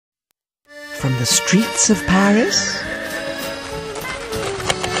From the streets of Paris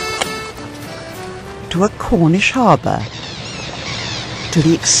to a Cornish harbour to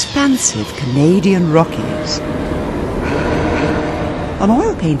the expansive Canadian Rockies. An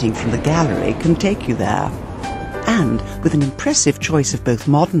oil painting from the gallery can take you there. And with an impressive choice of both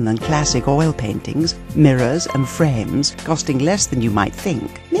modern and classic oil paintings, mirrors and frames costing less than you might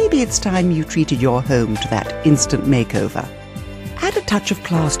think, maybe it's time you treated your home to that instant makeover. Add a touch of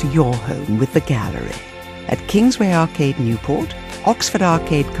class to your home with the gallery. At Kingsway Arcade Newport, Oxford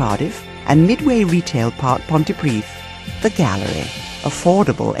Arcade Cardiff and Midway Retail Park Pontypridd, the gallery.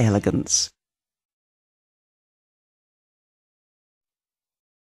 Affordable elegance.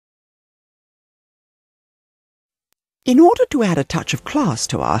 In order to add a touch of class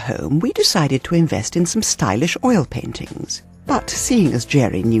to our home, we decided to invest in some stylish oil paintings. But seeing as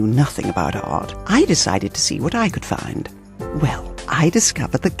Jerry knew nothing about art, I decided to see what I could find. Well, I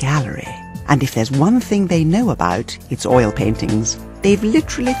discovered the gallery. And if there's one thing they know about, it's oil paintings. They've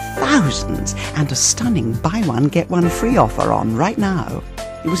literally thousands and a stunning buy one get one free offer on right now.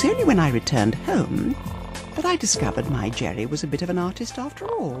 It was only when I returned home that I discovered my Jerry was a bit of an artist after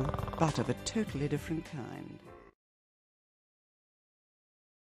all, but of a totally different kind.